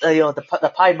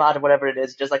 The Piedmont or whatever it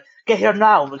is. Just get here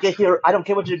now. Get here. I don't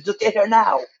care what you do. Just get here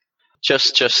now.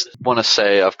 Just want to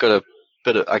say I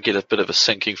get a bit of a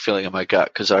sinking feeling in my gut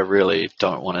because I really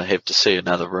don't want to have to see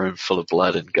another room full of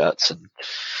blood and guts, and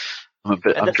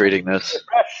I'm dreading this.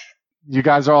 You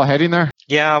guys are all heading there?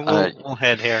 Yeah, we'll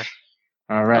head here.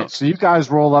 All right, so you guys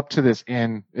roll up to this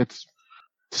inn. It's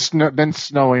been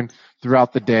snowing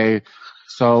throughout the day,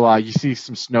 so you see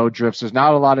some snow drifts. There's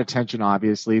not a lot of tension,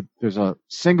 obviously. There's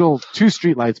two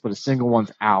street lights, but a single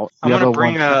one's out. I'm going to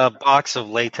bring a box of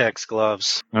latex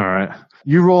gloves. All right.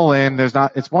 You roll in.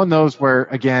 It's one of those where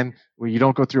you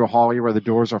don't go through a hallway where the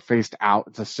doors are faced out.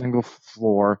 It's a single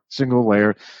floor, single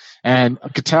layer. And I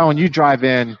could tell when you drive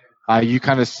in, you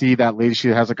kind of see that lady. She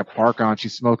has a parka on.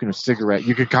 She's smoking a cigarette.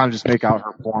 You could kind of just make out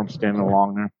her form standing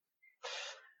along there.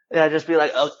 Yeah, just be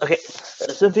like, oh, okay,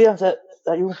 Cynthia, is that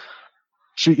you?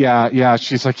 Yeah.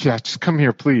 She's like, yeah, just come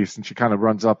here, please. And she kind of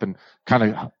runs up and kind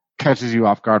of catches you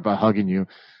off guard by hugging you,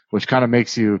 which kind of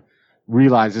makes you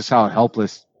realize just how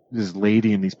helpless this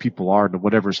lady and these people are to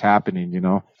whatever's happening, you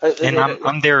know. And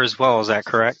I'm there as well. Is that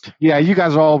correct? Yeah, you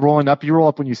guys are all rolling up. You roll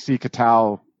up when you see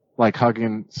Katao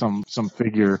hugging some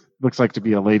figure. Looks like to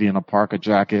be a lady in a parka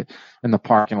jacket in the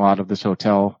parking lot of this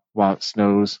hotel while it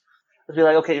snows. I'd be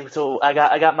like, okay, so I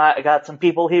got some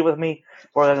people here with me.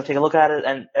 We're gonna take a look at it,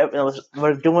 and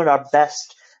we're doing our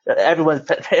best. Everyone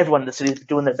in the city is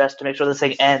doing their best to make sure this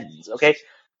thing ends. Okay.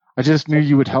 I just knew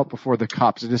you would help before the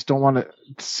cops. I just don't want to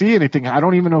see anything. I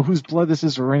don't even know whose blood this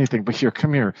is or anything. But here,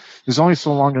 come here. There's only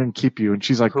so long I can keep you. And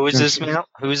she's like, "Who is this man?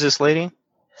 Who is this lady?"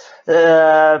 One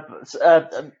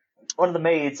of the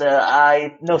maids.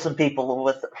 I know some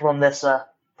people from this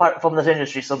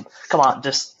industry. So come on,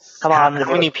 How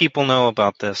many people know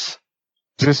about this?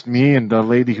 Just me and the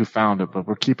lady who found it, but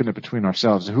we're keeping it between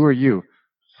ourselves. Who are you?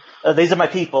 These are my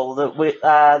people.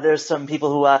 There's some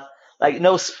people who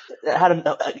know how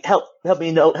to help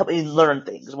me learn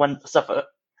things when stuff. I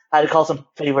had to call some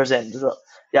favors in. So,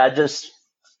 yeah,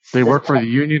 They work for the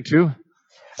union too?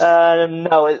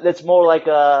 No, it's more like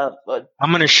I'm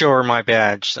going to show her my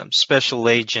badge. I'm Special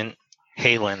Agent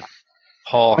Halen.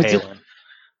 Halen.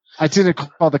 I didn't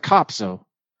call the cops, though.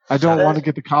 I don't want to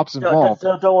get the cops involved.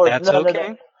 Don't worry. That's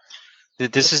okay. No.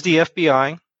 This is the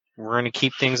FBI. We're going to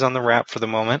keep things on the wrap for the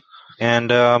moment, and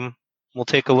we'll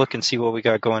take a look and see what we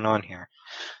got going on here.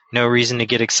 No reason to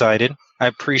get excited. I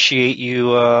appreciate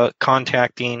you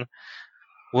contacting.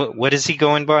 What is he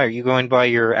going by? Are you going by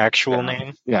your actual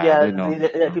name?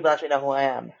 Yeah, people actually know who I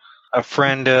am. A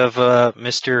friend of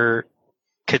Mr.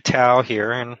 Katao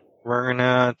here, and we're going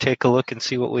to take a look and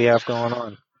see what we have going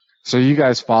on. So you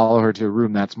guys follow her to a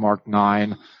room that's marked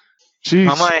 9. I'm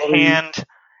going to hand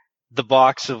the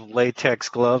box of latex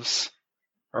gloves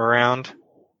around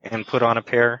and put on a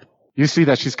pair. You see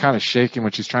that she's kind of shaking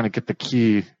when she's trying to get the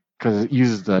key because it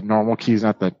uses the normal keys,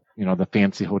 not the the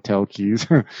fancy hotel keys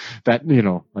that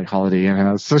like Holiday Inn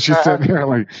has. So she's sitting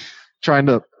there trying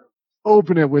to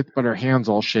open it but her hand's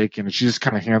all shaking, and she just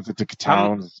kind of hands it to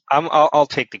Katao. I'll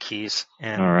take the keys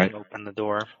and open the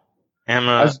door. I'm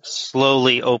gonna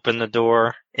slowly open the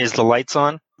door. Is the lights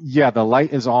on? Yeah, the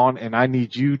light is on, and I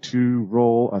need you to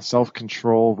roll a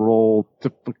self-control roll,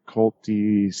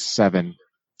 difficulty 7.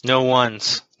 No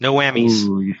ones. No whammies.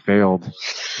 Ooh, you failed.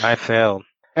 I failed.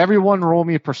 Everyone roll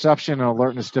me a perception and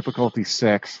alertness difficulty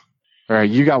 6. All right,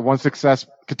 you got 1 success.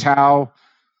 Katao,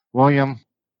 William.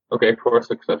 Okay, 4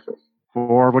 successes.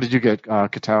 4. What did you get,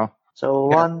 Katao? So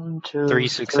Yeah. 1, 2, 3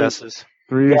 successes.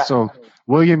 3. Yeah. So,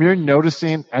 William, you're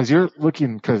noticing as you're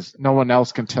looking, because no one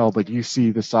else can tell, but you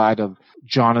see the side of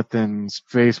Jonathan's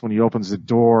face when he opens the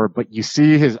door, but you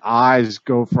see his eyes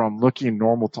go from looking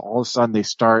normal to all of a sudden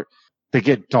they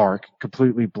get dark,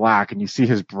 completely black, and you see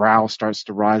his brow starts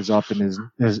to rise up and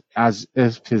as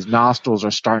if his nostrils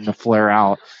are starting to flare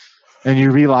out. And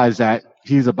you realize that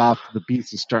the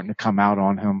beast is starting to come out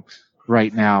on him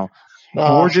right now.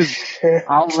 Borges, shit.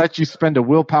 I'll let you spend a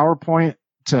willpower point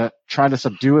to try to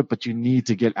subdue it, but you need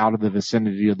to get out of the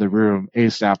vicinity of the room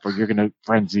ASAP or you're going to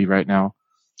frenzy right now.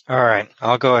 All right,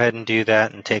 I'll go ahead and do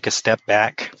that and take a step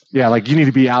back. Yeah, like you need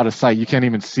to be out of sight. You can't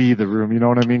even see the room. You know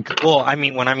what I mean? Well,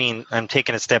 when I'm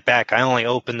taking a step back, I only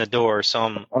open the door, so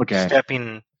I'm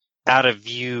stepping out of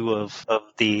view of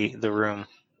the room.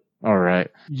 All right.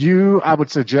 I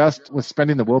would suggest with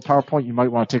spending the willpower point, you might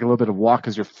want to take a little bit of walk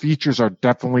because your features are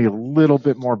definitely a little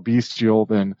bit more bestial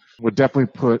than would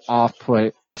definitely put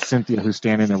Cynthia, who's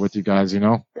standing there with you guys, you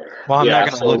know? Well, I'm not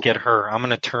going to look at her. I'm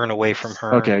going to turn away from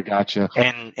her. Okay, gotcha.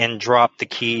 And drop the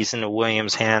keys into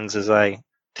William's hands as I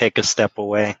take a step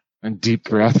away. And deep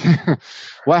breath.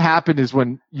 What happened is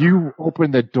when you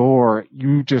opened the door,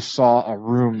 you just saw a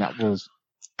room that was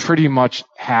pretty much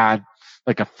had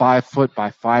like a 5-foot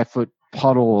by 5-foot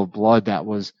puddle of blood that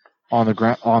was on the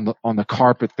ground, on the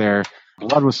carpet there.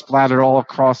 Blood was splattered all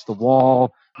across the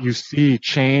wall. You see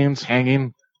chains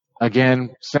hanging.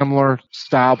 Again, similar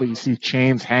style, but you see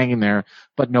chains hanging there,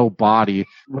 but no body.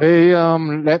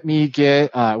 William, let me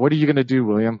get, what are you going to do,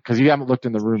 William? Because you haven't looked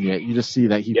in the room yet. You just see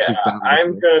that he freaked out.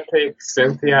 I'm going to take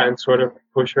Cynthia and sort of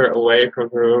push her away from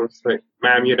the room. It's like,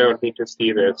 ma'am, you don't need to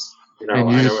see this. I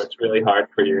know it's really hard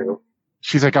for you.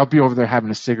 She's like, I'll be over there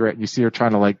having a cigarette. And you see her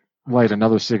trying to like light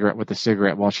another cigarette with a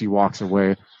cigarette while she walks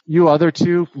away. You other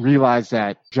two realize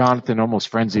that Jonathan almost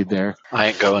frenzied there. I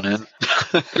ain't going in.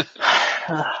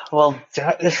 Well,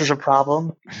 this is a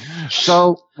problem.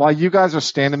 So while you guys are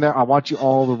standing there, I want you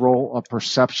all to roll a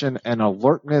perception and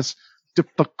alertness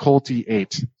difficulty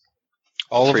 8.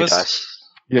 All of 3 us? dice.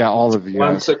 Yeah, all of you.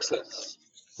 1 success.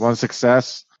 1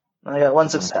 success. I got 1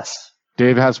 success.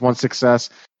 Dave has 1 success.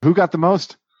 Who got the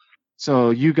most?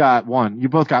 So you got 1. You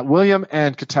both got William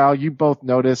and Katal. You both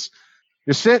notice.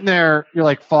 You're sitting there. You're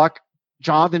like, fuck.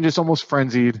 Jonathan just almost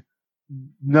frenzied.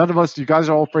 None of us, you guys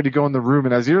are all afraid to go in the room.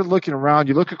 And as you're looking around,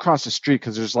 you look across the street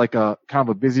because there's like a kind of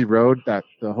a busy road that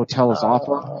the hotel is off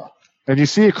of. And you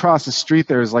see across the street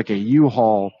there's like a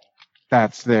U-Haul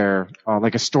that's there,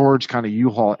 like a storage kind of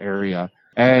U-Haul area.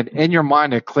 And in your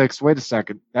mind it clicks, wait a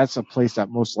second, that's a place that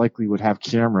most likely would have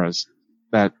cameras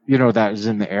that, that is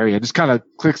in the area. It just kind of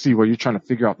clicks to you where you're trying to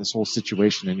figure out this whole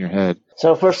situation in your head.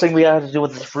 So first thing we have to do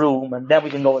with this room, and then we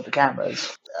can go with the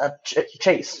cameras.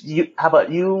 Chase, how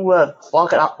about you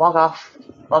walk off,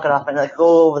 and like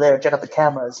go over there and check out the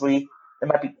cameras. There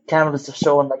might be cameras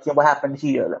showing like what happened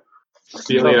here.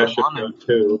 Celia should go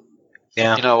too.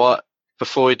 Yeah. You know what?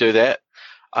 Before we do that,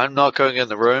 I'm not going in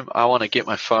the room. I want to get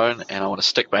my phone and I want to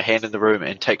stick my hand in the room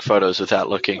and take photos without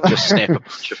looking. Just snap a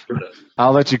bunch of photos.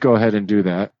 I'll let you go ahead and do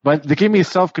that. But they gave me a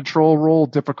self-control roll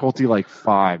difficulty like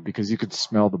 5 because you could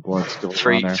smell the blood still.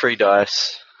 3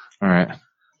 dice. All right.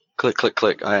 Click, click,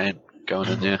 click. I ain't going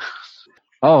in there.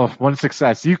 Oh, 1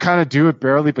 success. You kind of do it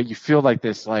barely, but you feel like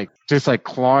this, just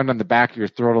clawing on the back of your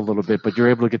throat a little bit, but you're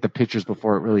able to get the pictures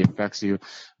before it really affects you.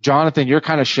 Jonathan, you're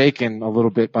kind of shaken a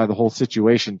little bit by the whole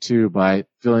situation too, by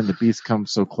feeling the beast come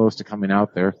so close to coming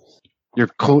out there. Your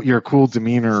cool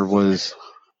demeanor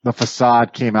the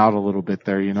facade came out a little bit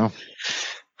there, I'm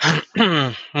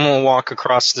going to walk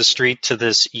across the street to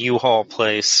this U-Haul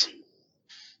place.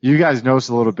 You guys notice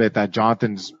a little bit that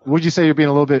Jonathan's, would you say you're being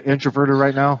a little bit introverted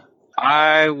right now?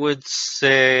 I would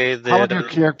say that... How would your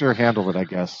character handle it, I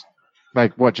guess?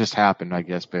 Like what just happened, I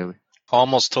guess, Bailey?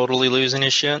 Almost totally losing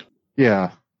his shit?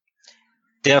 Yeah.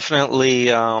 Definitely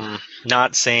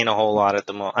not saying a whole lot at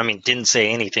the moment. I mean, didn't say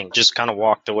anything, just kind of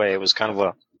walked away. It was kind of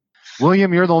a...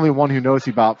 William, you're the only one who knows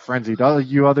about frenzy.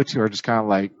 You other two are just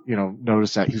kind of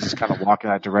notice that he's just kind of walking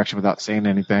that direction without saying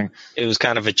anything. It was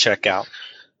kind of a checkout.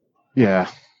 Yeah.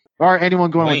 All right,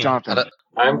 anyone going with Jonathan?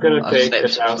 I'm going to take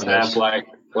this house and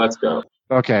let's go.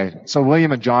 Okay, so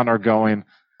William and John are going.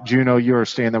 Juno, you're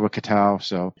staying there with Katal,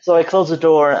 so. So I close the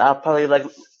door, and I'll probably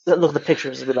look at the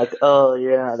pictures and be like, oh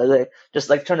yeah, just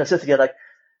turn the sit together,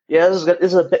 yeah, this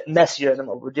is a bit messier than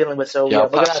what we're dealing with. So I'll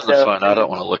pass on the phone. I don't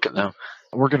want to look at them.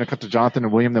 We're going to cut to Jonathan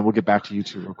and William, then we'll get back to you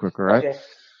two real quick, all right? Okay.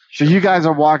 So you guys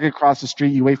are walking across the street.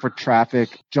 You wait for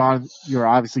traffic. John, you're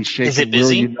obviously shaking. Is it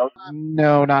busy?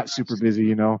 No, not super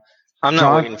busy, I'm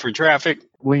not waiting for traffic.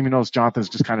 William knows Jonathan's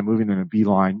just kind of moving in a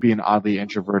beeline, being oddly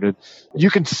introverted. You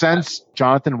can sense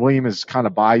Jonathan William is kind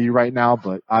of by you right now,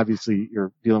 but obviously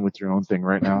you're dealing with your own thing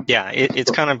right now. Yeah,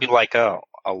 it's kind of be like a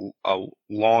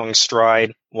long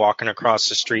stride walking across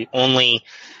the street, only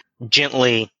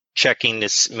gently checking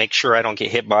to make sure I don't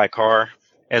get hit by a car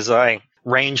as I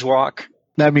range walk.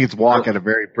 That means walk at a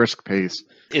very brisk pace.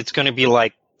 It's going to be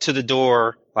like to the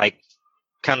door, like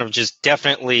kind of just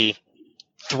definitely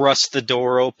thrust the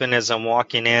door open as I'm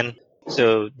walking in.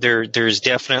 So there's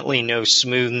definitely no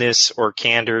smoothness or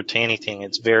candor to anything.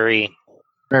 It's very,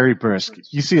 very brisk.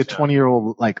 You see a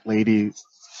 20-year-old like lady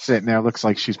sitting there. Looks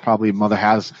like she's probably mother,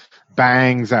 has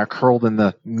bangs that are curled in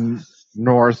the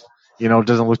north. You know,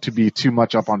 doesn't look to be too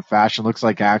much up on fashion. Looks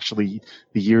like actually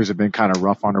the years have been kind of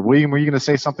rough on her. William, were you going to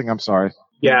say something? I'm sorry.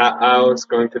 Yeah, I was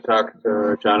going to talk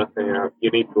to Jonathan. You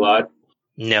need blood?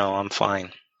 No, I'm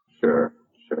fine. Sure.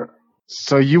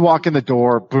 So you walk in the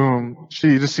door, boom.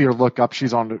 You just see her look up.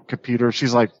 She's on the computer.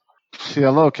 She's like,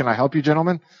 hello, can I help you,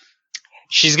 gentlemen?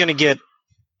 She's going to get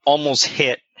almost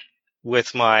hit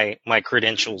with my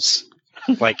credentials,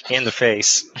 like in the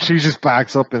face. She just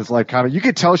backs up and is like kind of, you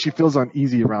can tell she feels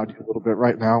uneasy around you a little bit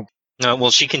right now. No,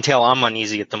 well, she can tell I'm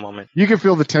uneasy at the moment. You can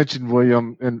feel the tension,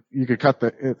 William, and you can cut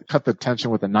the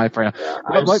tension with a knife right now.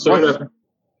 I'm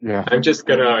just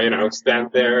gonna, stand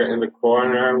there in the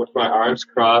corner with my arms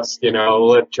crossed,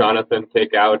 let Jonathan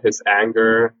take out his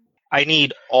anger. I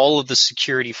need all of the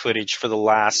security footage for the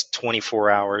last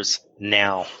 24 hours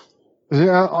now.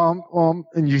 Yeah,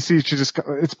 and you see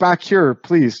it's back here,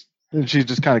 please. And she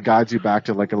just kind of guides you back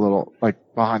to like a little, like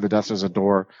behind the desk there's a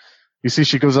door. You see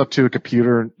she goes up to a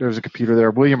computer, and there's a computer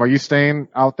there. William, are you staying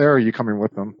out there or are you coming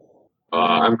with them?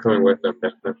 I'm coming with them,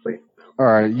 definitely. All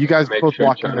right, you guys both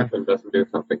walk in there. Jonathan doesn't do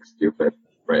something stupid,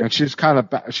 right? And she just kind of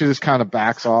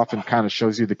backs off and kind of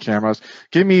shows you the cameras.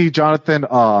 Give me, Jonathan,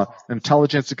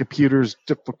 intelligence and computers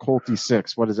difficulty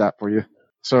 6. What is that for you?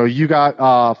 So you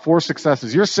got 4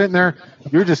 successes. You're sitting there,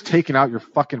 you're just taking out your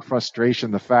fucking frustration,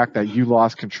 the fact that you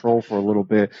lost control for a little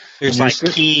bit. There's like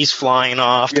keys flying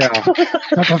off. Yeah. And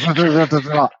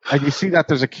you see that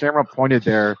there's a camera pointed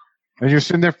there, and you're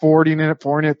sitting there forwarding it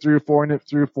through.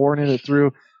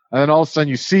 And then all of a sudden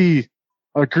you see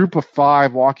a group of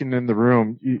 5 walking in the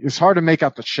room. It's hard to make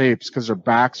out the shapes because their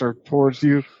backs are towards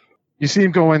you. You see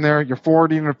them go in there. You're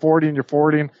forwarding.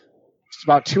 It's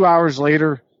about 2 hours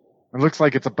later. It looks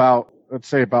like it's about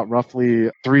roughly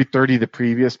 3:30 the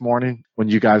previous morning when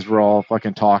you guys were all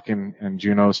fucking talking and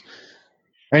Junos.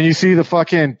 And you see the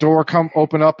fucking door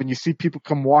open up and you see people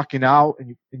come walking out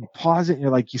and you pause it and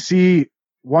you're like, you see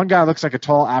one guy looks like a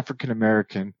tall African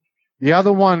American. The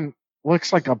other one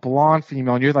looks like a blonde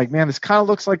female, and you're like, man, this kind of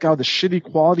looks like the shitty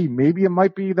quality. Maybe it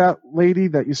might be that lady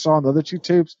that you saw in the other 2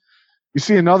 tapes. You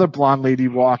see another blonde lady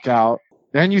walk out.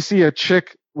 Then you see a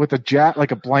chick with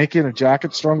a blanket and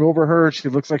jacket strung over her. She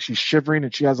looks like she's shivering,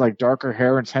 and she has like darker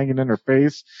hair and it's hanging in her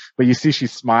face. But you see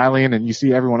she's smiling, and you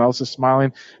see everyone else is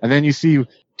smiling. And then you see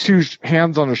 2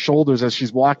 hands on her shoulders as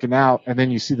she's walking out, and then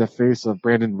you see the face of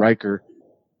Brandon Riker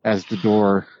as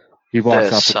he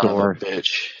walks out the door.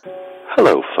 Bitch.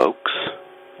 Hello, folks.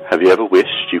 Have you ever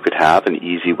wished you could have an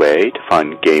easy way to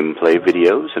find gameplay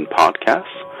videos and podcasts,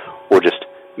 or just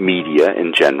media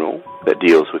in general that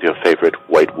deals with your favorite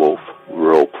White Wolf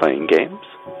role-playing games?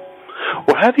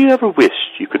 Or have you ever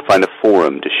wished you could find a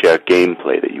forum to share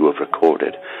gameplay that you have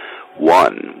recorded,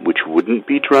 one which wouldn't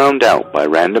be drowned out by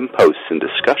random posts and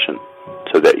discussion,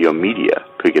 so that your media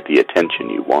could get the attention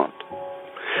you want?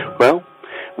 Well,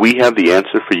 we have the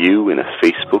answer for you in a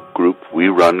Facebook group we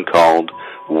run called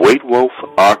White Wolf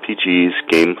RPGs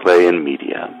Gameplay and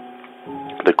Media.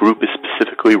 The group is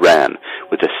specifically ran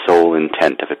with the sole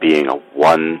intent of it being a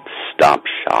one-stop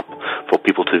shop for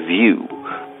people to view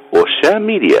or share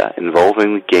media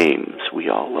involving the games we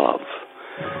all love.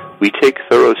 We take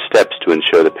thorough steps to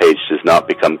ensure the page does not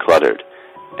become cluttered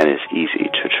and is easy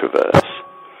to traverse.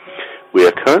 We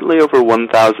are currently over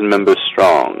 1,000 members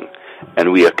strong,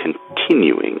 and we are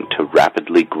continuing to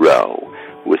rapidly grow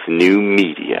with new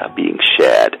media being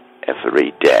shared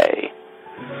every day.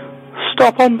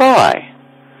 Stop on by.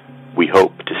 We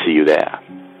hope to see you there.